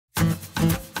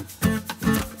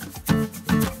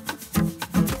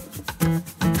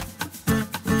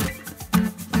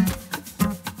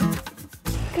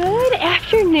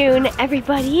afternoon,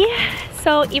 everybody.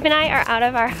 So Eve and I are out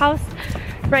of our house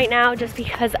right now just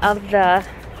because of the,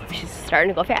 she's starting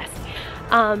to go fast,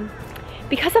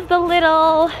 because of the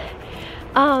little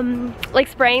like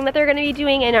spraying that they're gonna be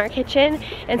doing in our kitchen,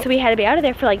 and so we had to be out of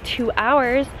there for like 2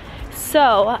 hours.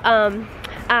 So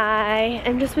I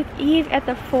am just with Eve at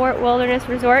the Fort Wilderness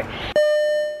Resort.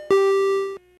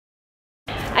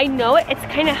 I know it's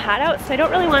kind of hot out, so I don't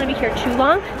really want to be here too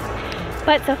long,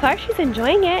 but so far she's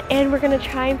enjoying it, and we're gonna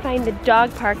try and find the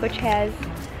dog park, which has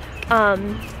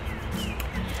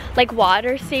like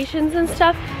water stations and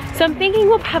stuff. So I'm thinking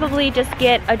we'll probably just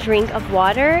get a drink of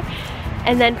water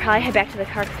and then probably head back to the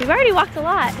car because we've already walked a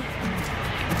lot,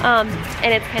 and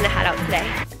it's kind of hot out today.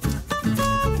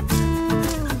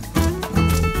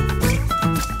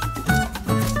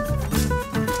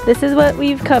 This is what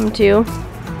we've come to.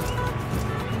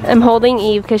 I'm holding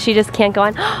Eve because she just can't go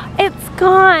on. It's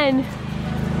gone!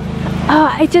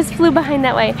 Oh, it just flew behind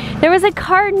that way. There was a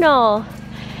cardinal.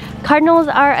 Cardinals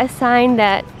are a sign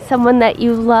that someone that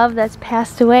you love that's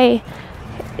passed away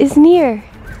is near.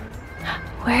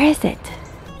 Where is it?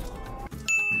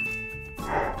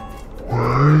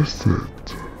 Where is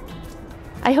it?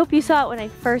 I hope you saw it when I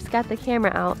first got the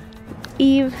camera out.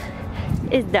 Eve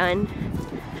is done.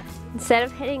 Instead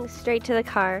of heading straight to the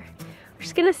car, we're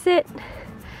just gonna sit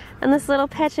on this little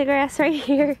patch of grass right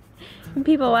here and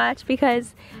people watch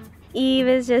because Eve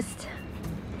is just,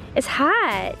 it's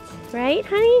hot, right,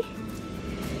 honey?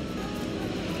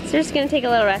 So we're just gonna take a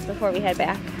little rest before we head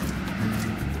back.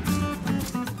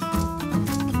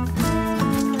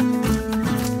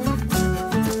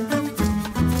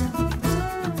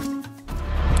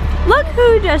 Look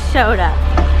who just showed up.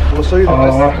 We'll show you the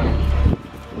rest.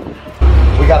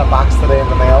 We got a box today in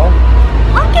the mail.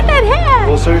 Look at that hat!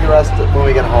 We'll show you the rest when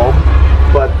we get home.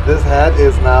 But this hat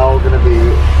is now going to be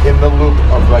in the loop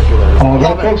of regulars.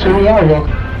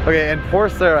 Okay, and poor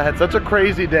Sarah had such a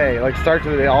crazy day, like start to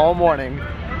the day all morning.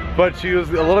 But she was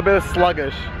a little bit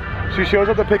sluggish. She shows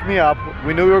up to pick me up.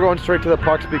 We knew we were going straight to the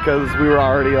parks because we were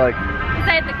already like... Because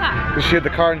I had the car. Because she had the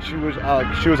car and she was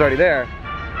already there.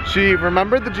 She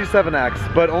remembered the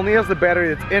G7X, but only has the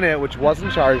battery that's in it, which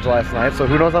wasn't charged last night, so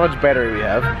who knows how much battery we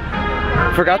have.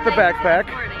 Forgot the backpack,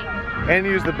 and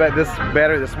used this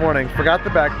battery this morning. Forgot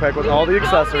the backpack with all the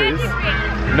accessories.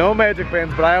 No magic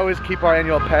bands, but I always keep our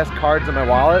annual pass cards in my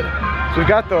wallet. So we've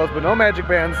got those, but no magic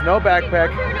bands, no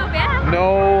backpack,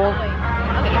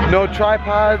 no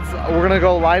tripods. We're gonna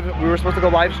go live. We were supposed to go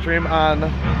live stream on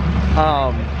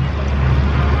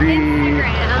the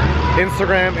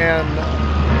Instagram and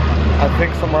I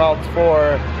think somewhere else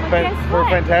for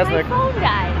Fantasmic.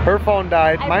 Her phone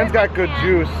died. Mine's got good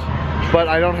juice, but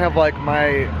I don't have like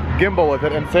my gimbal with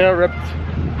it. And Sarah ripped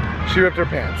her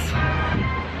pants.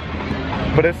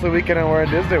 But it's the weekend and we're in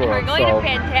Disney World. We're going to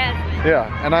Fantasmic.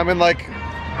 Yeah, and I'm in like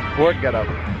work getup.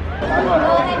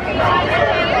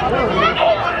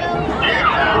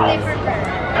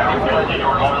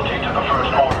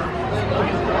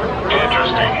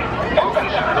 Interesting.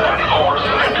 Consider that horse.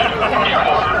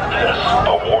 This a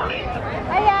warning.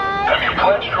 Have you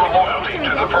pledged your loyalty to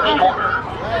the First Order?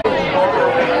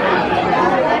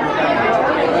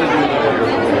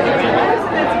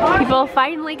 People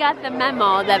finally got the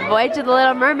memo that Voyage of the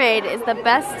Little Mermaid is the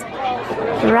best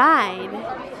ride.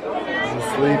 He's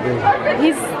sleeping.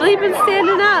 He's sleeping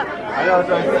standing up. I know, it's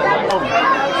like I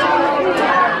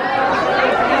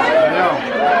know.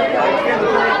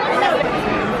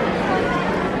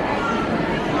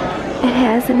 It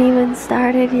hasn't even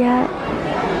started yet.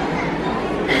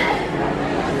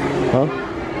 Huh?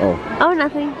 Oh. Oh,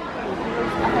 nothing.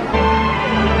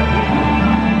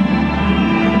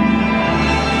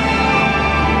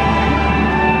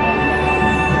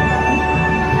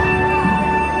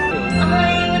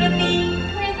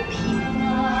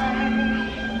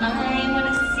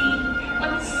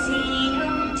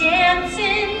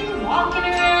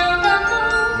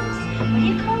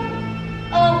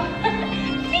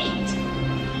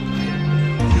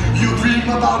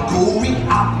 About going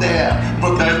up there,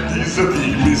 but that is a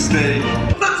big mistake.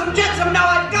 But some get some now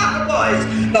I've got the boys.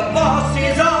 The boss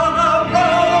is on a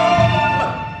roll.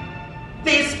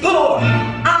 This poor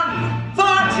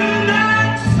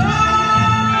unfortunate soul.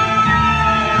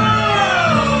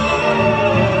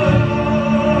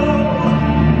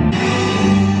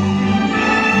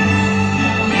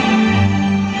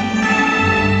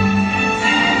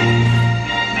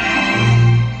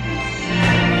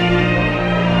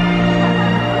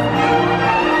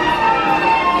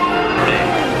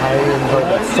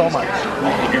 So much.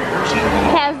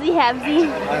 Havesy.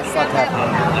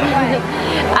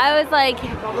 I was like,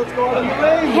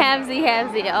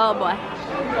 havesy. Oh boy.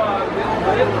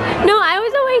 No, I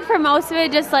was awake for most of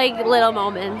it, just like little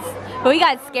moments. But we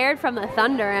got scared from the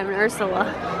thunder and Ursula.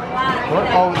 What?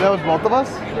 Oh, that was both of us?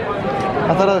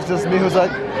 I thought it was just me who was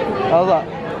like, how's that?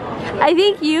 I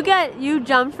think you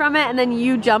jumped from it and then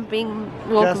you jumping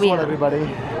woke Guess me what, up. everybody?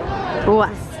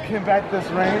 What? Combat this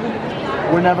rain.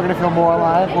 We're never gonna feel more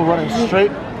alive. We're running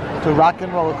straight to Rock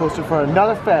and Roller Coaster for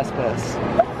another Fast Pass.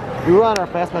 We were on our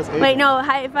Fast Pass 8. Wait, no,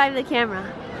 high five the camera.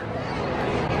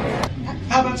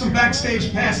 How about some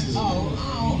backstage passes?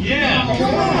 Yeah,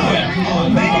 come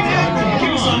on. Make it happen.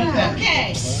 Give us some.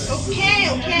 Okay,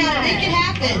 I'll make it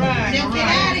happen. Now get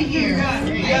out of here. I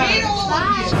hate all of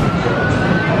you.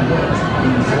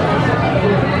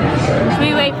 Should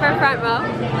we wait for front row?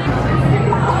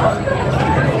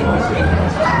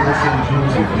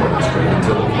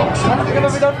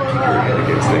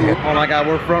 Oh my god,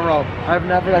 we're front row. Have you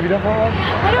done front row?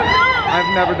 I don't know.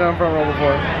 I've never done front row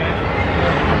before.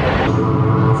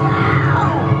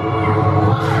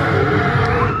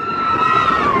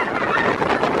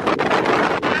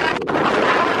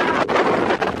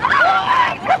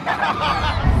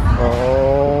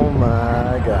 Oh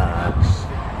my gosh.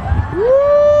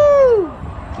 Woo!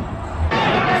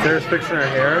 Sarah's fixing her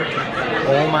hair.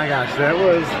 Oh my gosh, that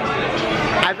was...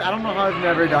 I don't know how I've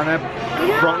never done it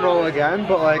front row again,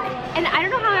 but like... And I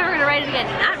don't know how I'm ever gonna ride it again,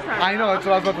 not front row. I know, that's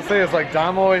what I was about to say, is like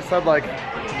Dom always said like,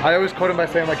 I always quote him by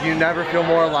saying like, you never feel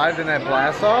more alive than that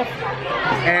blast off.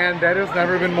 And that has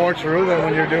never been more true than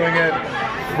when you're doing it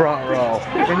front row.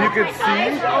 And you could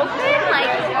see... Open,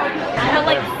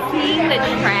 like seeing the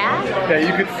track. Yeah,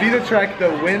 you could see the track, the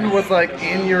wind was like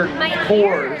in your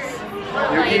pores.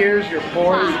 Your ears, your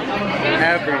pores,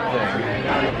 everything.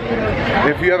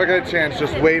 If you ever get a chance,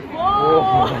 just wait.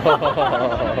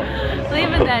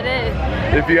 Leaving that in.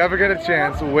 If you ever get a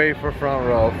chance, wait for front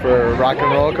row for Rock and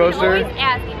Roller Coaster. You can always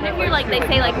ask, even if you're like, they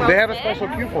say like row They have a 6. special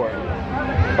queue for it.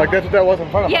 Like that's what that was in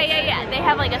front of us. Yeah. They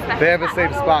have like a special They have a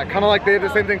safe spot. Kind of like they have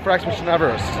the same thing for Expedition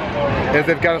Everest. Is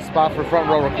they've got a spot for front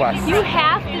row requests. You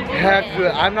have to do Have it.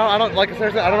 to. I don't like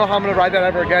seriously. I don't know how I'm gonna ride that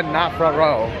ever again. Not front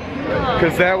row.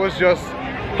 Because that was just,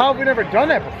 how have we never done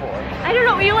that before? I don't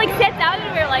know, you like sat down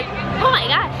and we were like, oh my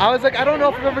gosh. I was like, I don't know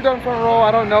if we've ever done front row,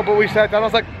 I don't know, but we sat down, I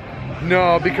was like,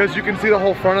 no, because you can see the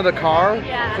whole front of the car.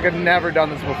 Yeah. It's like I've never done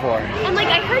this before. And like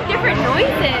I heard different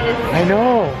noises. I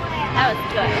know. That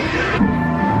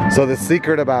was good. So the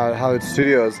secret about Hollywood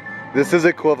Studios, this is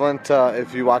equivalent to,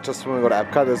 if you watch us when we go to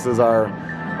Epcot, this is our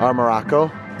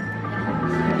Morocco.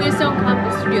 We just don't come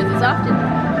to studios as often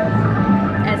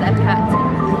as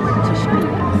Epcot to show you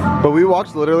guys. But we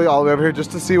walked literally all the way over here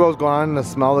just to see what was going on and to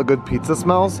smell the good pizza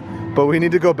smells. But we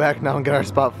need to go back now and get our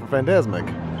spot for Fantasmic.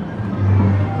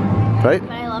 Right?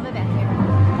 But I love it back here.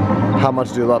 How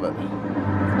much do you love it? It's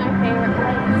my favorite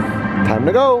place. Time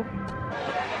to go.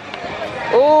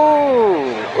 Oh!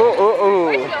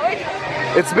 Where'd you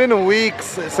go? It's been weeks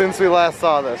since we last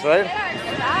saw this, right?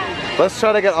 Let's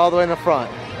try to get all the way in the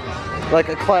front. Like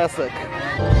a classic.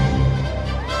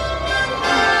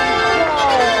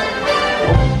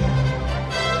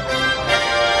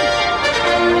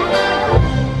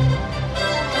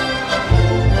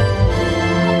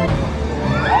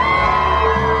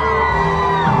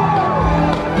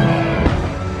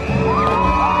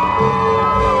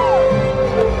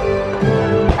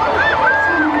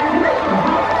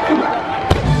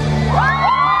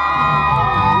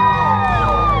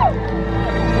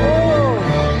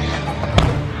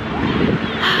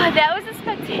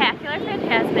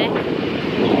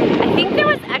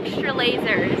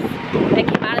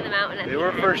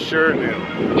 For sure new.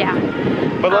 Yeah.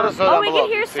 But let us know down we below. can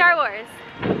hear Star Wars.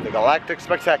 The Galactic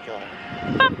Spectacular.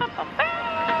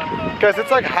 Guys,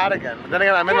 it's like hot again. But then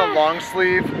again, I'm in a long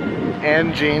sleeve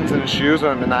and jeans and shoes,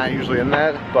 and I'm not usually in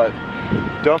that. But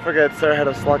don't forget, Sarah had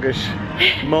a sluggish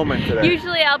moment today.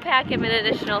 Usually I'll pack him an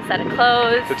additional set of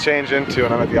clothes to change into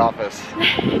when I'm at the office.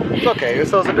 It's okay,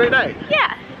 so it's a great night.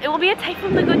 Yeah. It will be a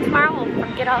Typhoon Lagoon tomorrow. We'll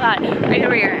forget all that. Are you gonna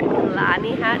wear your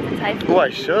Lani hat to Typhoon? Oh,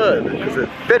 I should, because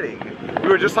it's fitting. We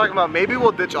were just talking about maybe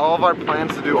we'll ditch all of our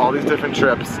plans to do all these different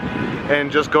trips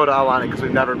and just go to Alani because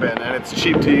we've never been, and it's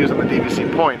cheap to use on the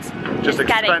DVC points, just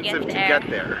expensive to get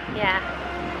there. Yeah.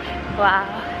 Wow.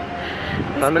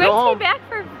 Time to great go home. to be back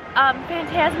for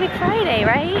Fantasmic Friday,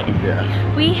 right?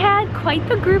 Yeah. We had quite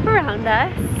the group around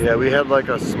us. Yeah, we had like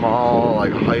a small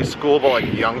like high school, but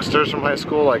like youngsters from high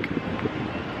school, like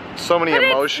so many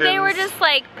emotions. They were just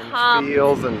like pumped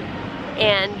feels and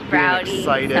rowdy.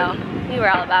 excited. So we were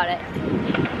all about it.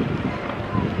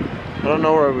 I don't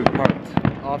know where we parked.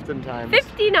 Oftentimes.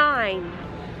 59.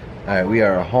 Alright, we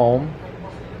are home.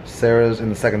 Sarah's in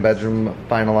the second bedroom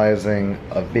finalizing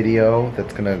a video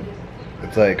that's gonna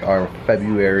It's like our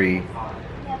February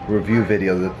review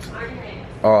video that's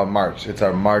March. It's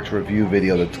our March review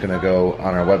video that's gonna go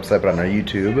on our website, but on our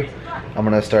YouTube. I'm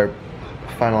gonna start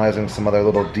finalizing some other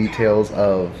little details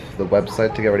of the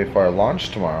website to get ready for our launch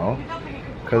tomorrow.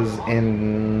 Because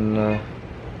in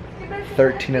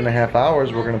 13 and a half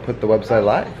hours, we're gonna put the website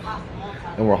live.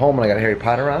 And we're home and I got Harry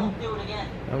Potter on.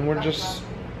 And we're just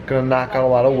gonna knock out a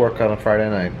lot of work on a Friday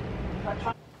night.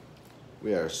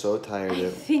 We are so tired. I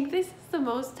think this is the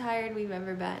most tired we've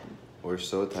ever been. We're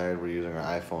so tired we're using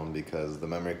our iPhone because the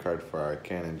memory card for our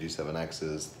Canon G7X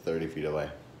is 30 feet away.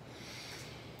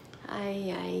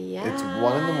 It's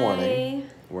 1 in the morning.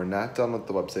 We're not done with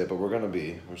the website, but we're gonna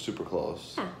be. We're super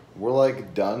close. Yeah. We're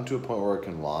like done to a point where it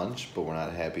can launch, but we're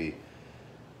not happy.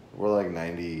 We're like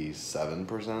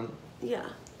 97%. Yeah.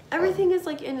 Everything is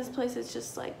like in its place. It's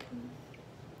just like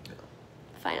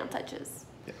final touches.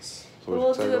 Yes. So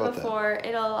We'll do it before.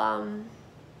 It'll,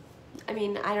 I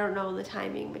mean, I don't know the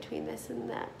timing between this and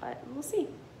that, but we'll see.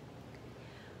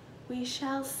 We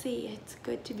shall see. It's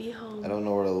good to be home. I don't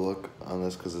know where to look on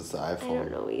this because it's the iPhone. I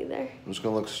don't know either. I'm just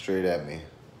gonna look straight at me.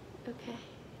 Okay.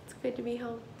 It's good to be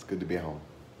home. It's good to be home.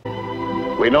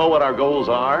 We know what our goals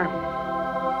are.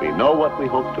 We know what we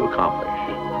hope to accomplish.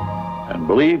 And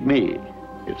believe me,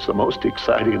 it's the most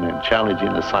exciting and challenging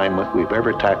assignment we've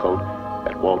ever tackled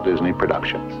at Walt Disney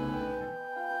Productions.